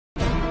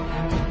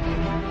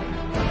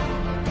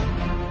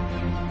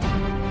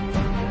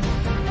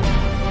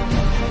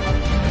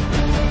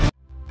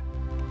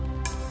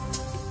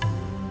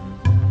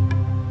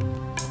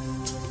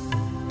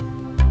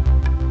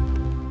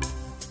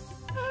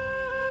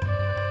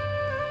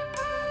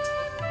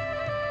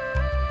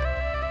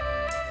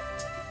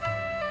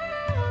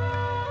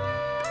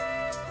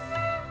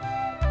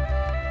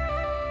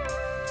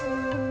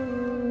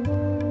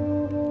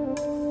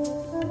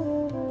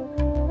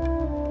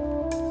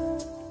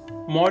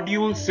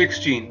Module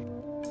 16.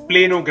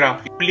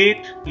 Planography.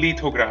 Plate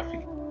lithography.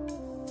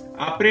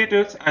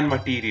 Apparatus and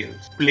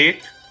materials.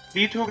 Plate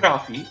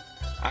lithography,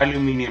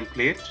 aluminium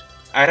plate,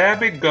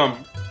 Arabic gum,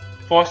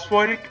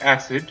 phosphoric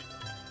acid,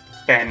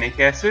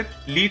 tannic acid,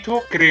 litho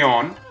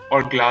crayon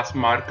or glass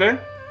marker,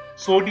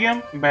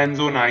 sodium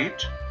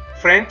benzoate,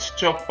 French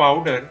chalk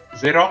powder,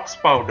 Xerox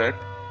powder,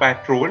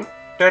 petrol,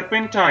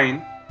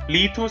 turpentine,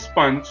 litho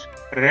sponge,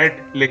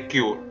 red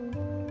liqueur.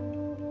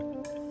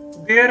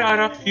 There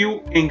are a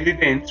few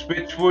ingredients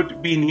which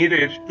would be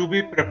needed to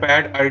be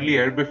prepared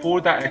earlier before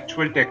the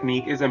actual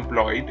technique is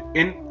employed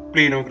in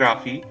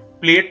planography,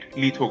 plate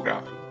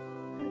lithography.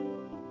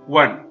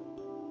 1.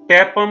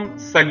 Tapum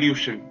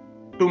solution.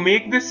 To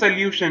make this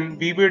solution,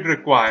 we would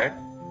require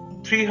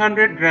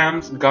 300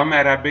 grams gum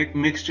arabic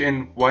mixed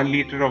in 1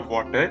 liter of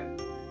water,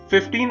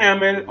 15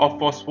 ml of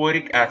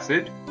phosphoric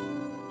acid,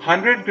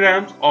 100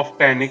 grams of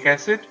tannic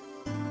acid,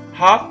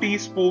 half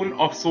teaspoon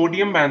of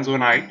sodium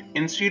benzoate.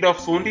 Instead of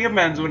sodium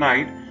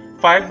benzoate,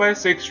 5 by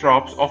 6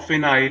 drops of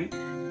phenyl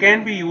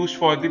can be used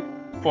for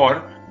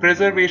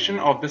preservation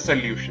of the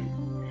solution.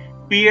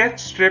 pH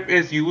strip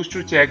is used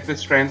to check the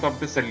strength of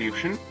the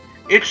solution.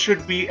 It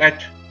should be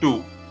at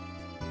 2.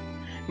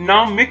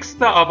 Now mix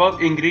the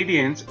above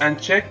ingredients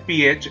and check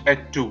pH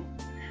at 2.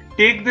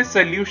 Take this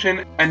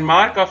solution and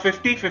mark a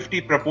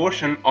 50-50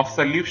 proportion of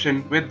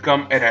solution with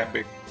gum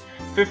arabic.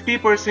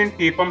 50%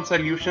 tapum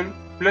solution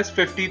plus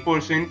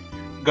 50%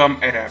 gum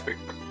arabic.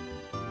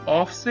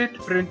 Offset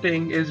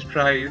printing is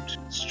derived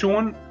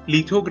stone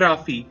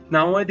lithography.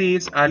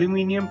 Nowadays,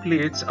 aluminium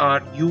plates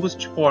are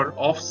used for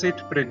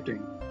offset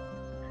printing.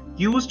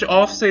 Used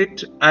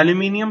offset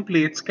aluminium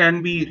plates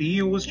can be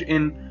reused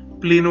in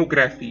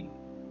planography.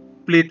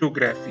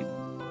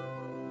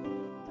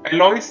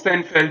 Alois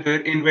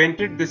Senfelder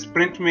invented this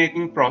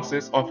printmaking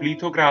process of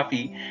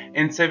lithography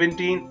in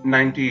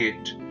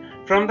 1798.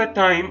 From the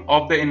time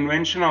of the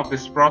invention of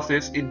this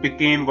process, it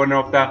became one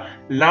of the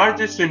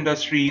largest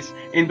industries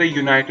in the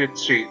United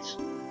States,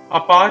 a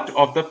part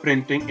of the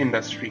printing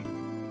industry,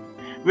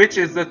 which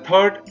is the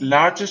third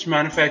largest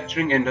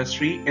manufacturing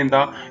industry in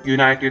the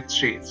United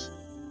States.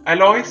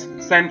 Alois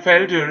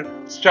Senfelder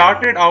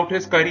started out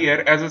his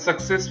career as a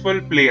successful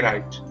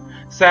playwright.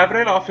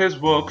 Several of his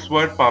works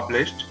were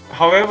published.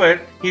 However,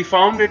 he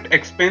found it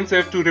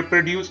expensive to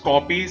reproduce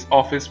copies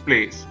of his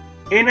plays.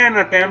 In an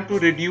attempt to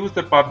reduce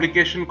the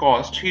publication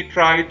cost, he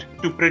tried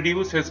to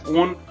produce his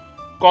own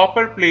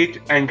copper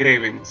plate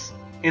engravings.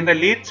 In the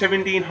late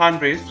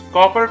 1700s,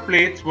 copper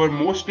plates were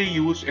mostly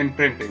used in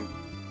printing,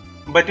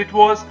 but it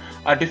was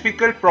a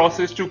difficult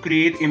process to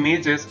create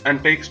images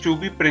and text to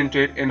be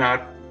printed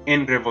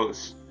in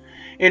reverse.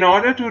 In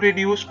order to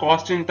reduce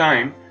cost and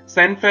time,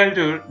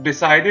 Senfelder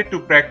decided to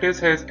practice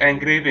his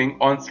engraving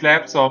on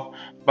slabs of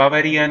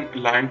Bavarian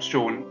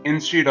limestone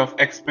instead of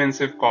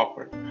expensive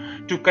copper.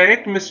 To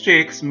correct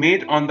mistakes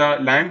made on the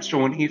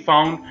limestone, he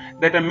found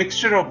that a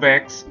mixture of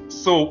wax,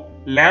 soap,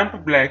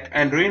 lamp black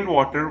and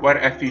rainwater were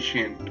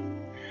efficient.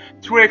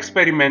 Through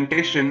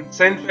experimentation,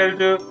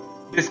 Senfelder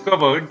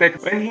discovered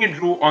that when he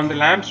drew on the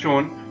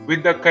limestone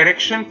with the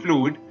correction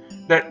fluid,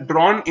 the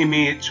drawn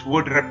image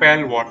would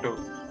repel water,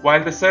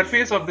 while the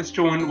surface of the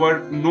stone where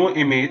no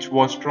image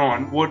was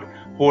drawn would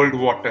hold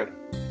water.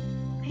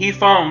 He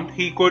found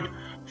he could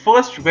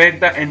first wet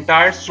the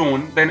entire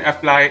stone, then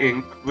apply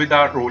ink with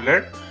a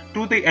roller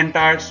to the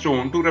entire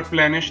stone to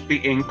replenish the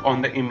ink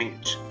on the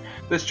image.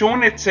 The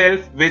stone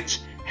itself, which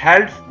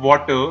held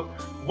water,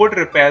 would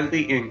repel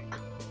the ink,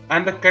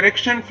 and the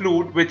correction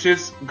fluid, which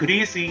is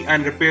greasy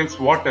and repels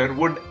water,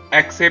 would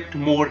accept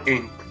more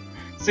ink.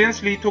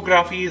 Since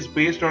lithography is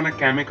based on a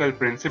chemical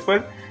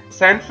principle,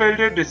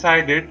 Senfelder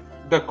decided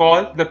to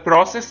call the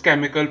process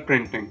chemical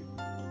printing.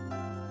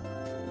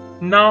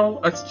 Now,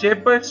 a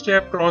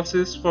step-by-step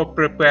process for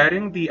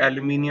preparing the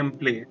aluminium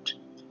plate.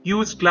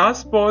 Use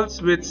glass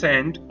balls with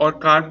sand or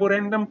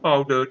carborundum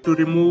powder to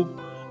remove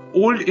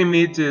old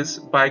images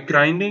by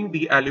grinding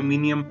the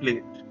aluminium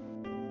plate.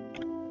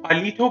 A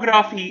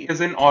lithography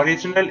is an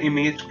original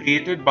image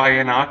created by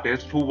an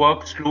artist who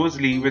works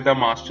closely with a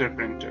master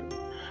printer.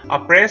 A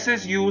press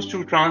is used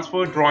to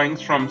transfer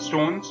drawings from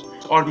stones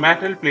or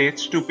metal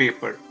plates to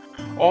paper.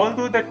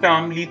 Although the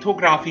term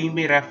lithography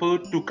may refer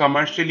to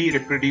commercially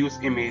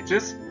reproduced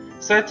images,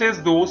 such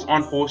as those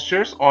on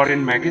posters or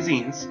in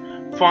magazines,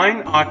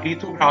 fine art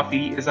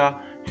lithography is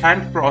a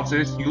hand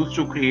process used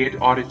to create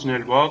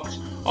original works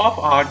of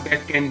art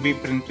that can be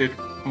printed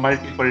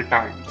multiple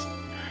times.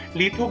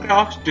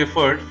 Lithographs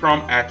differ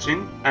from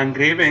etching,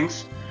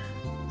 engravings,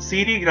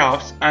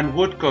 serigraphs, and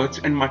woodcuts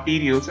in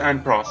materials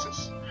and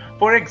process.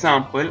 For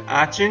example,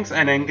 etchings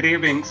and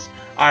engravings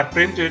are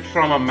printed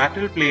from a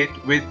metal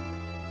plate with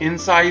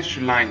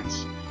incised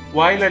lines,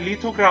 while a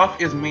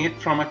lithograph is made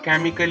from a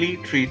chemically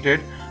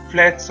treated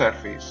flat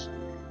surface.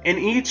 In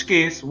each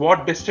case,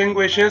 what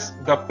distinguishes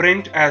the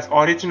print as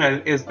original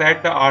is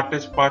that the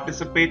artist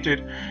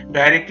participated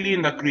directly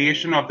in the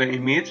creation of the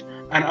image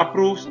and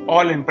approves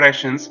all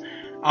impressions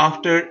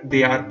after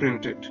they are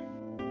printed.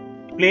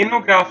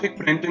 Planographic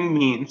printing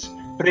means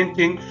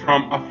printing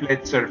from a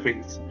flat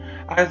surface.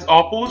 as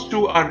opposed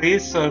to a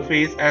raised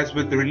surface as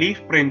with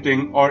relief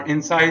printing or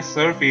incised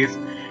surface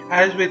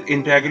as with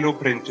integral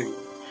printing.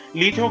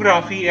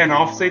 Lithography and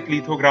offset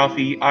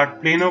lithography are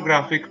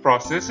planographic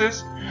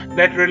processes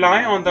that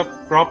rely on the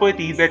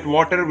property that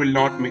water will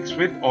not mix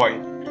with oil.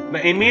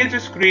 The image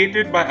is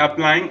created by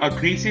applying a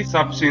greasy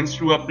substance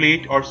to a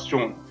plate or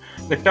stone.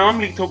 The term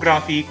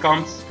lithography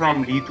comes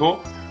from litho,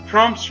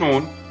 from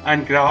stone,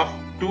 and graph,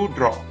 to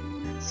draw.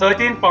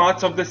 Certain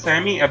parts of the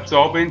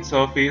semi-absorbent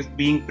surface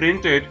being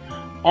printed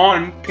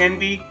on can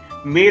be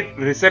made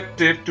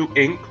receptive to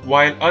ink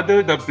while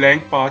other the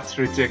blank parts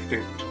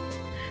rejected.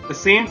 The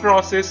same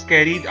process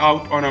carried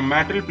out on a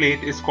metal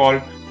plate is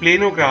called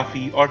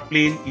planography or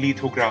plane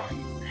lithography.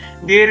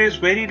 There is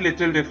very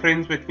little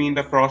difference between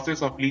the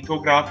process of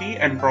lithography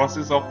and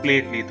process of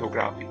plate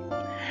lithography.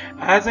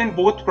 As in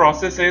both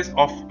processes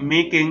of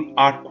making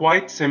are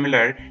quite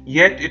similar,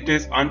 yet it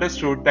is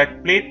understood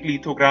that plate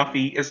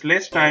lithography is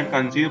less time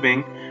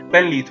consuming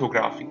than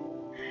lithography.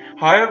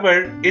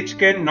 However, it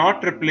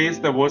cannot replace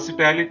the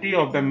versatility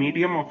of the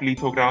medium of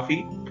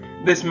lithography.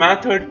 This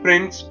method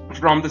prints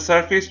from the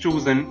surface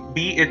chosen,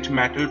 be it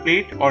metal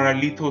plate or a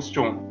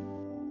lithostone.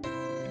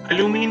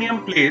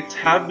 Aluminium plates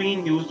have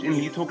been used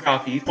in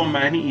lithography for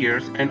many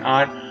years and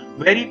are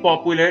very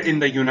popular in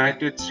the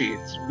United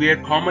States, where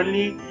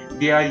commonly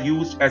they are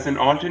used as an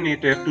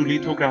alternative to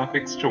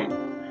lithographic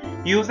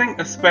stone. Using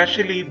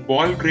especially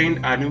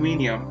ball-grained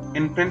aluminium,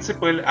 in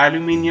principle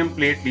aluminium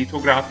plate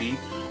lithography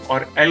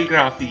or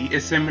L-graphy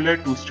is similar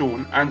to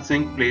stone and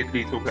zinc plate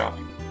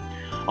lithography.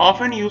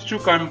 Often used to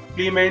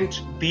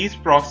complement these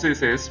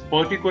processes,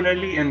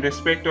 particularly in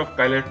respect of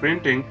color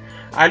printing,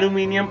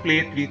 aluminium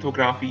plate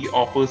lithography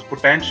offers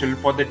potential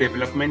for the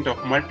development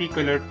of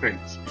multicolored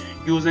prints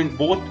using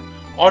both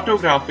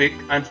autographic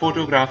and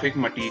photographic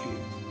material.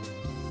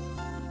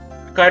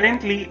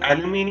 Currently,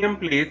 aluminium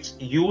plates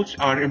used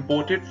are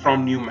imported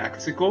from New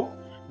Mexico.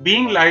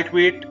 Being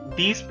lightweight,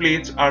 these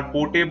plates are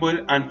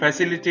portable and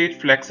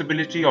facilitate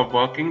flexibility of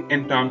working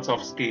in terms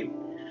of scale,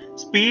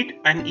 speed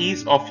and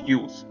ease of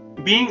use.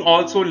 Being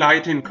also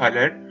light in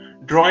color,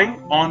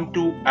 drawing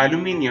onto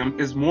aluminium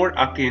is more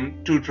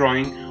akin to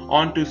drawing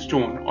onto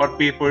stone or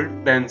paper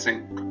than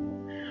zinc.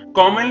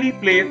 Commonly,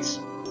 plates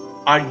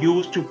are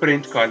used to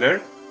print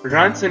color,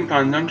 runs in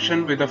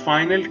conjunction with a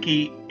final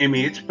key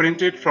image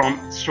printed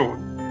from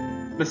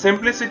stone. The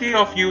simplicity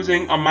of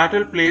using a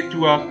metal plate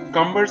to a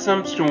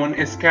cumbersome stone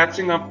is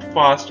catching up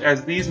fast,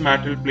 as these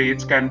metal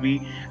plates can be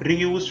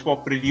reused for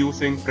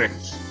producing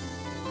prints.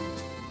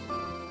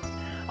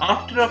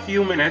 After a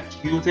few minutes,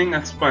 using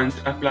a sponge,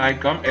 apply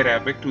gum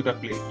arabic to the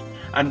plate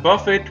and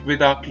buff it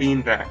with a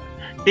clean rag.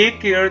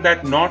 Take care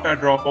that not a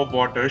drop of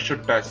water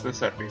should touch the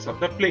surface of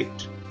the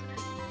plate.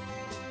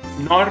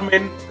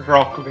 Norman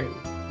Rockwell.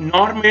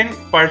 Norman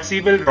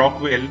Percival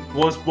Rockwell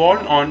was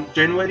born on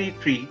January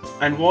 3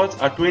 and was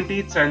a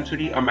 20th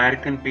century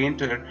American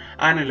painter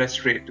and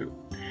illustrator.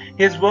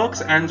 His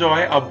works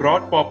enjoy a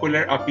broad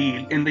popular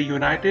appeal in the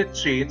United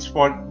States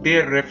for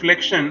their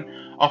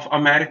reflection of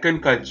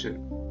American culture.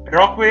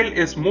 Rockwell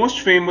is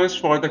most famous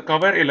for the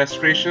cover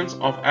illustrations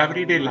of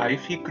everyday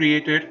life he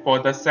created for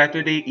the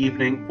Saturday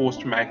Evening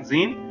Post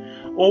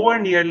magazine over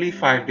nearly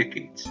 5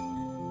 decades.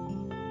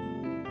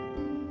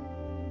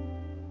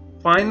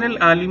 Final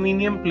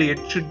aluminium plate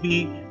should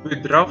be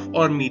with rough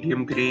or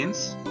medium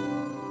grains.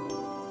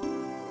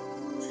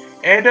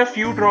 Add a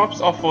few drops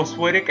of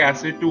phosphoric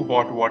acid to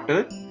hot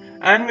water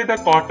and with a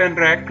cotton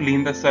rag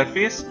clean the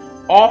surface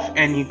of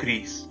any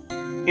grease.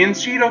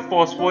 Instead of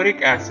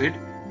phosphoric acid,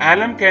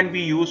 alum can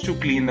be used to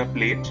clean the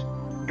plate.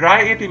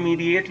 Dry it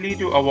immediately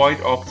to avoid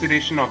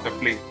oxidation of the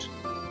plate.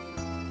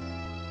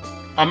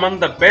 Among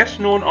the best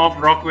known of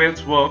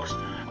Rockwell's works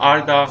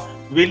are the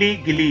Willie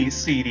Gillies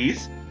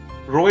series,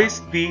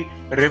 Royce the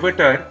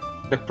Riveter,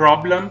 The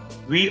Problem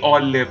We All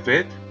Live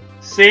With,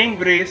 Saying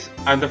Grace,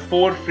 and the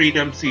Four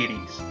Freedom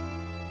series.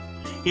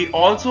 He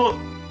also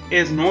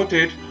is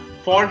noted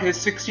for his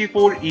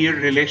 64-year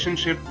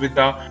relationship with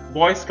the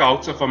Boy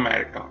Scouts of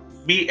America,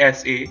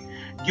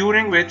 BSA,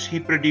 during which he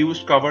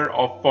produced cover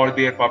for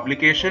their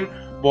publication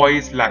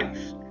Boy's Life,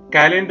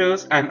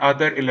 calendars and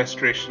other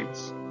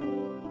illustrations.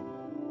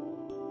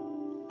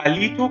 A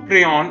litho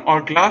crayon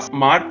or glass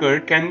marker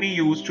can be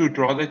used to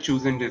draw the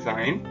chosen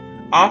design.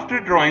 After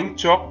drawing,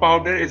 chalk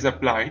powder is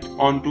applied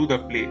onto the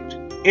plate.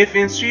 If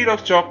instead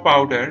of chalk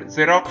powder,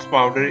 Xerox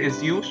powder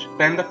is used,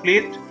 then the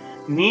plate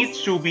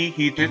needs to be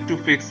heated to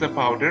fix the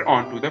powder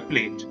onto the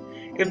plate.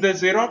 If the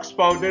Xerox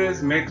powder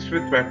is mixed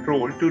with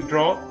petrol to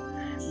draw,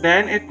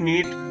 then it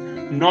need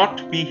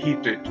not be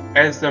heated,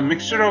 as the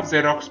mixture of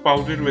Xerox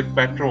powder with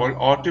petrol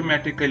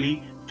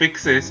automatically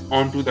fixes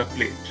onto the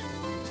plate.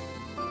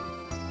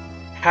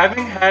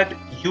 Having had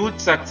huge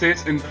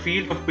success in the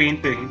field of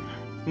painting,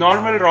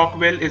 Norman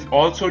Rockwell is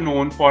also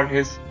known for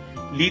his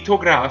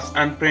lithographs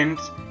and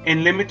prints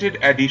in limited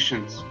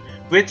editions,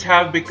 which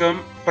have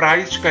become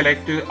prized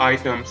collector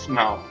items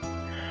now.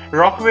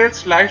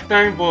 Rockwell's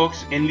lifetime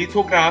works in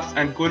lithographs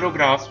and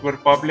collagraphs were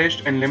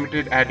published in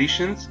limited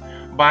editions,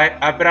 by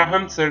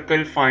Abraham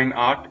Circle Fine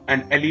Art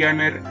and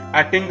Eleanor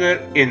Attinger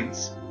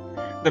Inns.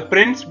 The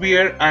prints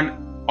bear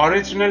an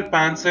original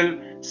pencil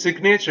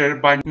signature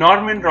by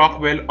Norman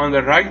Rockwell on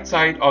the right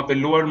side of the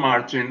lower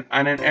margin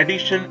and an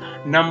edition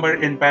number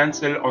in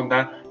pencil on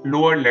the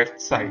lower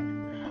left side.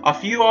 A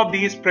few of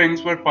these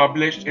prints were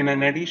published in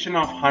an edition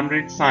of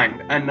 100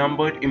 signed and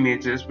numbered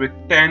images with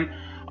 10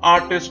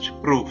 artist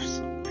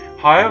proofs.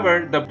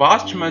 However, the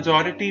vast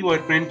majority were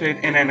printed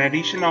in an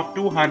edition of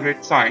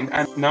 200 signed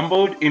and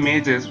numbered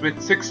images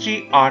with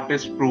 60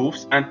 artist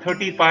proofs and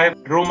 35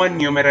 Roman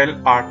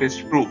numeral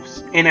artist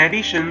proofs. In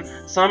addition,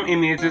 some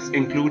images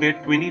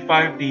included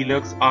 25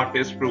 deluxe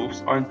artist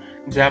proofs on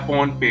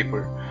Japan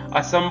paper,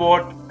 a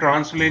somewhat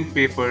translucent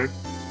paper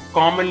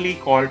commonly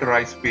called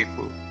rice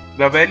paper.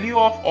 The value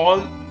of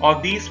all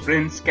of these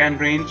prints can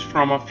range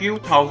from a few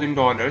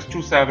 $1,000s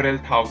to several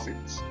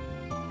thousands.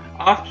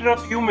 After a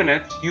few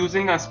minutes,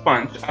 using a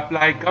sponge,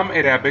 apply gum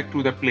arabic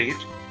to the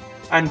plate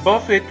and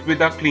buff it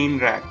with a clean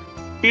rag.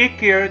 Take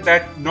care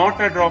that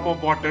not a drop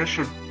of water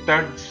should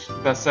touch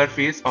the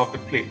surface of the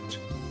plate.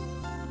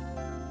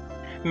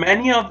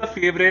 Many of the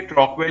favorite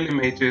Rockwell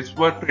images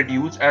were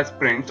produced as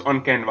prints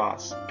on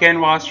canvas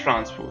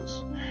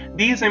transfers.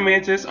 These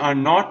images are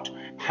not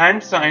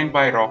hand-signed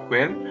by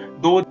Rockwell,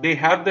 though they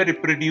have the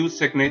reproduced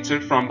signature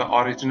from the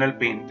original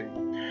painting.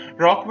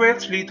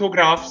 Rockwell's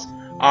lithographs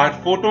are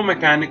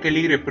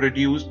photomechanically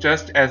reproduced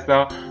just as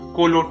the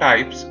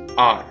colotypes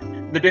are.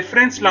 The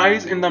difference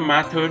lies in the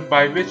method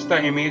by which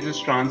the image is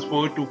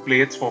transferred to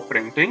plates for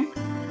printing.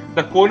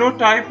 The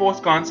colotype was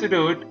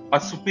considered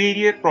a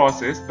superior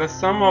process. The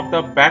sum of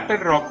the better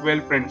Rockwell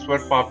prints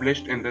were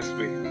published in this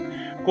way.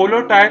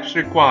 Colotypes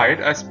required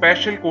a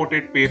special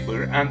coated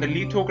paper and the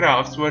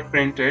lithographs were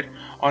printed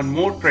on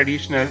more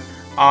traditional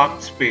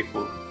arched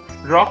paper.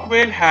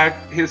 Rockwell had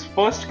his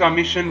first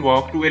commission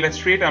work to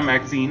illustrate a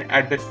magazine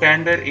at the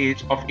tender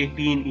age of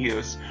 18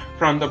 years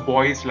from the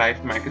Boy's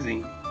Life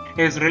magazine.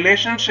 His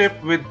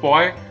relationship with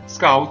Boy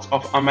Scouts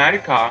of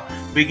America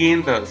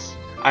began thus,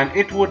 and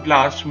it would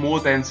last more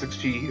than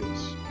 60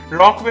 years.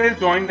 Rockwell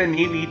joined the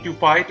Navy to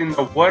fight in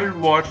the World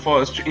War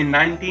I in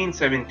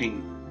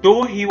 1917.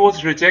 Though he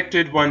was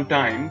rejected one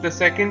time, the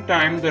second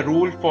time the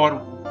rule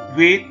for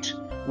weight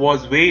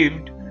was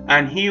waived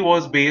and he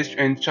was based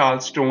in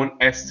Charleston,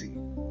 SC.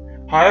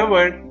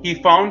 However, he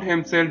found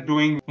himself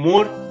doing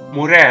more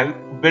morale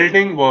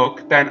building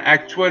work than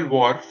actual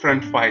war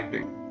front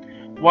fighting.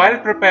 While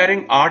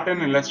preparing art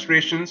and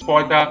illustrations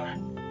for the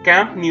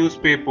camp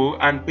newspaper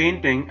and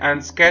painting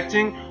and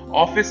sketching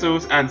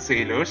officers and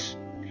sailors,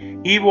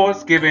 he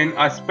was given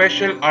a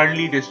special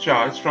early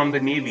discharge from the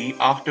Navy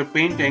after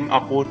painting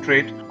a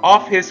portrait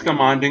of his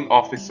commanding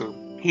officer.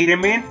 He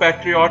remained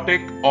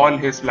patriotic all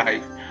his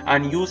life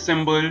and used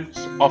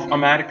symbols of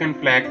American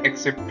flag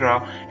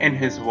etc. in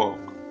his work.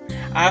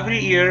 Every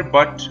year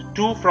but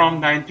two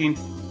from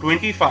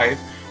 1925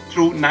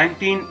 through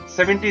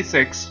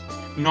 1976,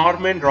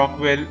 Norman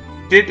Rockwell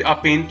did a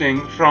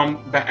painting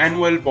from the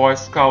annual Boy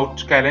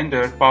Scout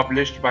calendar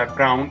published by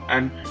Brown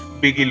and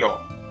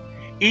Bigelow.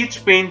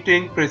 Each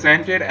painting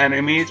presented an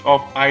image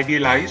of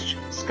idealized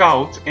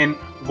scouts in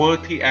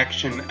worthy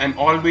action and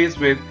always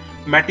with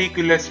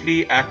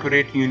meticulously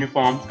accurate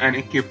uniforms and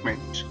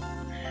equipment.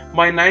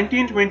 By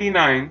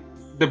 1929,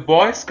 the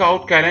Boy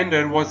Scout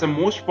calendar was the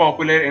most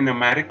popular in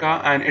America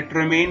and it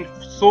remained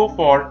so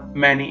for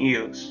many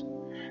years.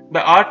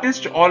 The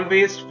artist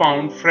always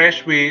found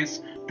fresh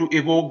ways to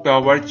evoke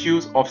the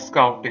virtues of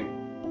scouting.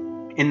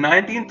 In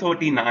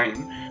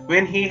 1939,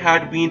 when he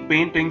had been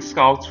painting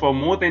scouts for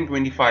more than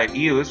 25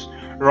 years,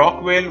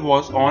 Rockwell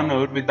was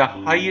honored with the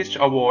highest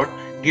award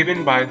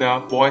given by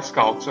the Boy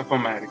Scouts of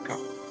America,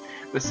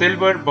 the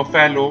Silver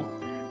Buffalo,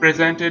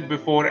 presented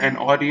before an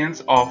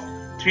audience of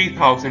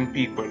 3,000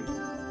 people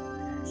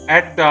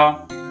at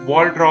the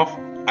Waldorf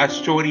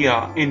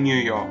Astoria in New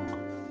York.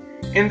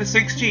 In the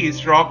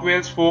 60s,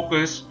 Rockwell's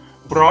focus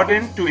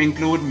broadened to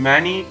include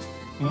many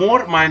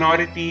more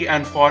minority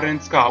and foreign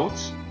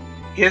scouts.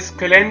 His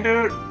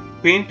calendar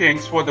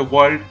paintings for the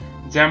World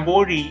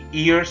Jamboree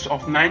years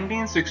of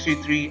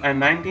 1963 and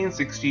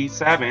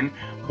 1967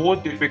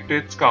 both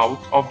depicted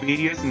scouts of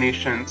various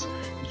nations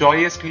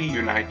joyously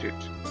united.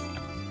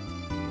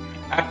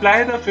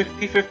 Apply the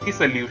 50-50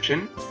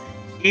 solution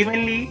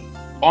evenly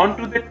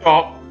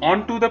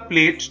onto the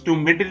plate to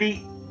middle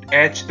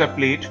etch the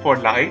plate for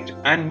light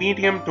and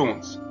medium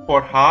tones.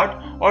 For hard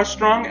or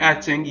strong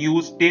etching,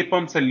 use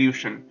tapetum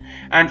solution,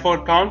 and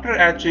for counter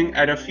etching,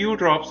 add a few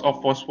drops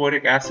of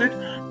phosphoric acid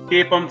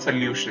tapetum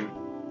solution.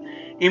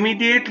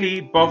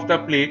 Immediately buff the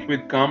plate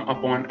with gum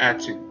upon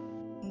etching.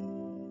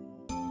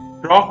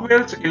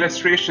 Rockwell's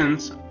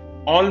illustrations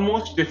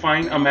almost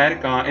define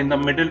America in the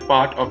middle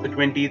part of the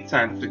 20th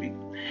century.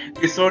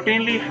 They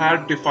certainly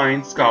helped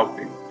define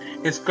scouting.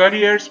 His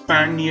career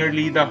spanned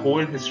nearly the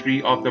whole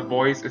history of the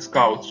Boy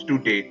Scouts to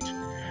date,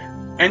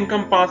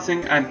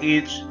 encompassing an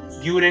age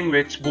during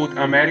which both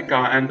America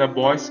and the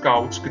Boy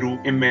Scouts grew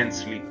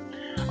immensely.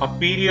 A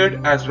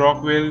period, as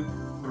Rockwell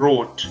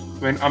wrote,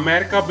 when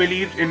America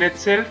believed in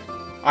itself,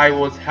 I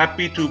was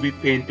happy to be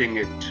painting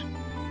it.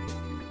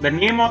 The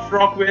name of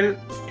Rockwell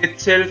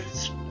itself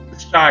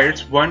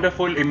stirs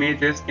wonderful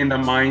images in the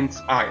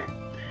mind's eye,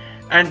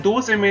 and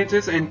those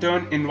images in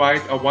turn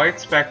invite a wide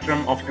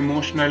spectrum of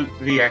emotional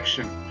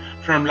reaction,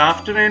 from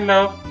laughter and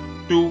love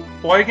to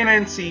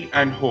poignancy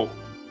and hope.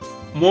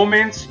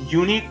 Moments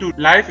unique to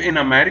life in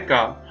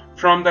America,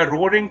 from the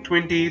roaring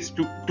 20s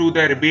to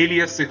the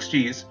rebellious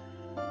 60s,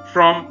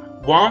 from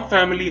warm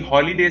family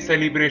holiday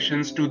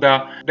celebrations to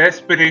the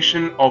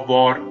desperation of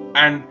war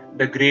and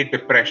the Great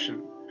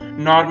Depression.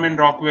 Norman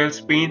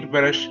Rockwell's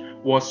paintbrush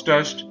was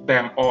touched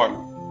them all.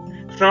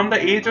 From the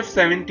age of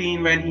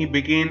 17, when he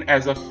began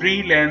as a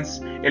freelance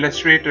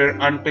illustrator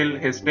until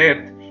his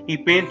death, he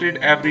painted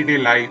everyday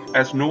life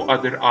as no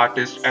other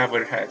artist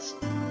ever has,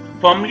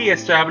 firmly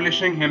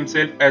establishing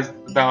himself as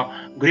the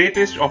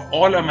greatest of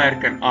all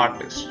American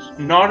artists.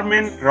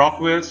 Norman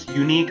Rockwell's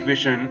unique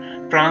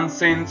vision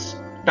transcends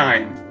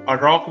time. A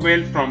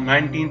Rockwell from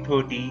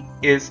 1930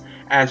 is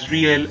as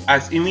real,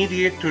 as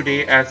immediate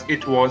today as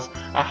it was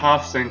a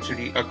half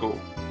century ago.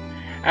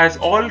 As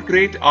all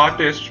great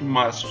artists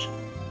must,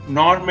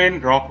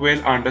 Norman Rockwell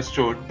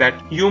understood that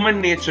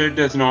human nature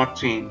does not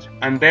change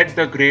and that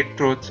the great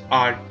truths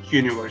are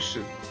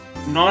universal.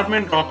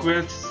 Norman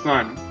Rockwell's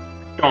son,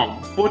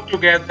 Tom, put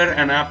together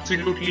an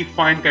absolutely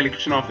fine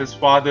collection of his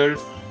father's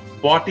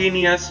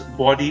botaneous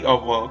body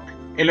of work,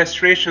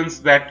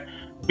 illustrations that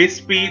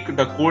bespeak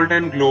the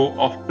golden glow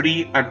of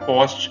pre- and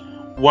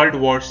post-World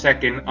War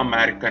II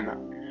Americana.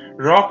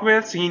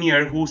 Rockwell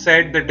Sr., who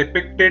said the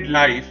depicted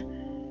life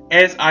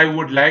as I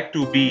would like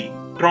to be,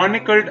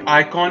 chronicled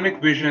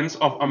iconic visions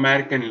of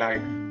American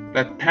life: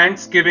 the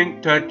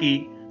Thanksgiving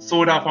turkey,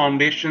 soda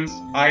fountains,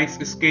 ice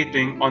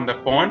skating on the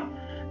pond,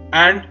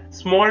 and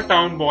small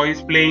town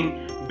boys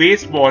playing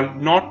baseball,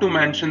 not to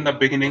mention the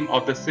beginning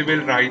of the civil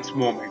rights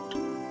movement.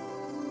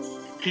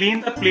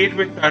 Clean the plate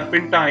with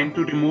turpentine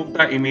to remove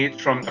the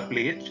image from the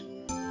plate.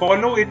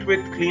 Follow it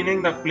with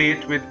cleaning the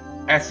plate with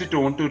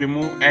acetone to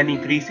remove any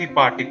greasy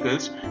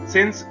particles,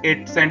 since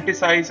it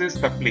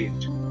sensitizes the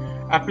plate.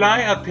 Apply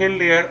a thin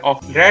layer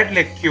of red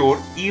liqueur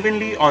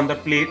evenly on the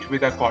plate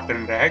with a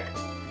cotton rag.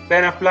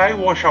 Then apply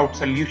washout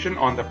solution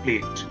on the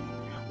plate.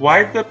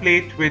 Wipe the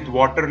plate with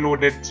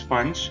water-loaded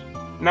sponge.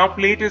 Now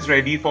plate is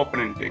ready for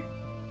printing.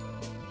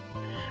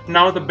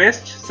 Now the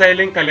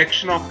best-selling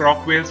collection of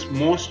Rockwell's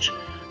most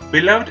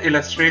beloved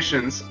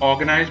illustrations,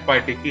 organized by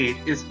decade,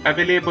 is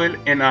available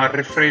in our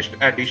refreshed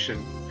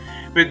edition.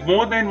 With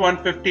more than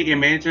 150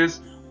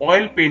 images,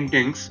 oil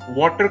paintings,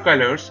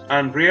 watercolors,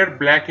 and rare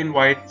black and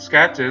white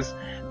sketches,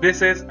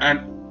 this is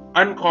an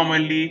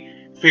uncommonly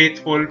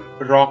faithful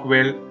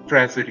Rockwell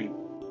treasury.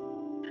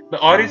 The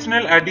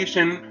original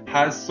edition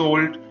has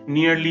sold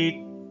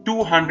nearly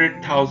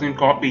 200,000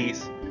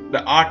 copies.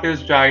 The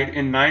artist died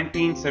in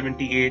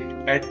 1978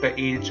 at the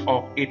age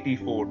of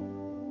 84.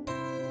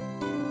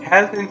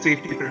 Health and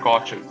safety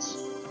precautions.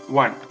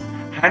 1.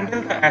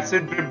 Handle the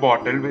acid drip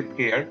bottle with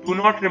care. Do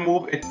not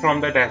remove it from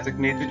the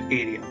designated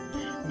area.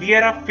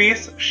 Wear a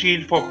face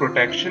shield for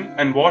protection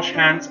and wash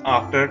hands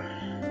after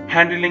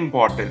handling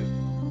bottle.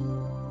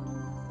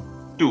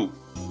 2.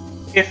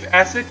 If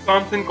acid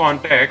comes in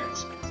contact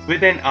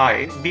with an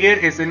eye, there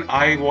is an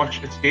eye wash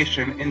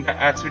station in the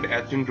acid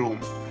etching room.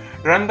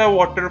 Run the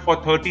water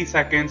for 30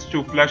 seconds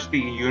to flush the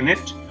unit.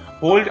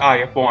 Hold eye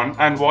upon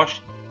and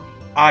wash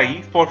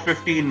eye for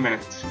 15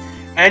 minutes.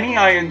 Any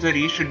eye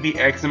injury should be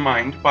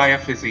examined by a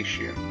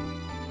physician.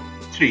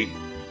 3.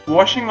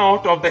 Washing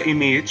out of the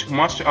image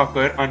must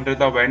occur under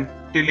the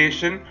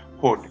ventilation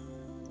hood.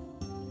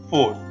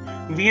 4.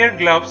 Wear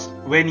gloves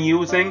when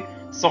using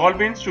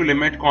solvents to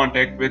limit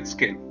contact with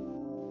skin.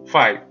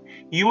 5.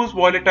 Use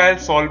volatile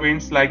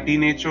solvents like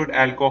denatured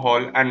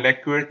alcohol and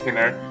liquid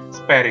thinner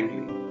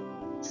sparingly.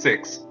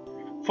 6.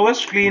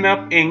 First clean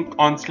up ink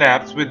on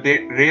slabs with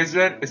the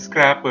razor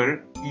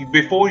scraper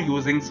before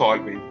using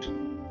solvent.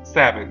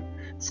 7.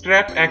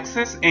 Scrap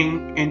excess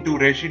ink into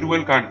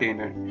residual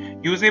container.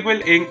 Usable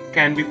ink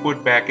can be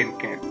put back in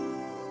can.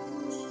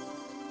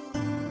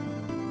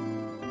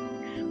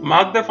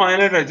 Mark the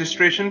final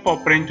registration for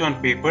print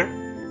on paper.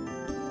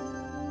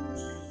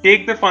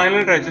 Take the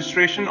final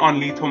registration on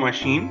litho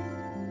machine.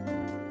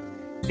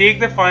 Take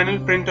the final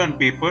print on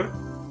paper.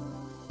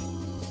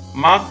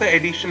 Mark the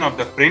edition of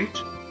the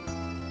print.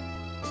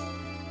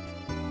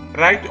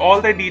 Write all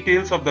the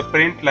details of the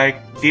print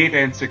like date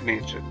and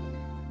signature.